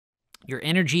Your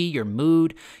energy, your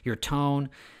mood, your tone.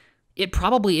 It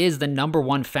probably is the number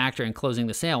one factor in closing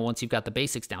the sale once you've got the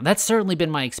basics down. That's certainly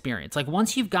been my experience. Like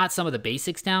once you've got some of the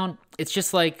basics down, it's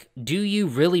just like, do you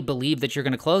really believe that you're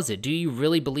going to close it? Do you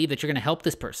really believe that you're going to help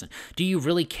this person? Do you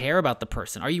really care about the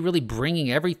person? Are you really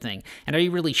bringing everything? And are you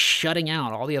really shutting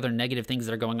out all the other negative things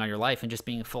that are going on in your life and just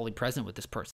being fully present with this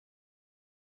person?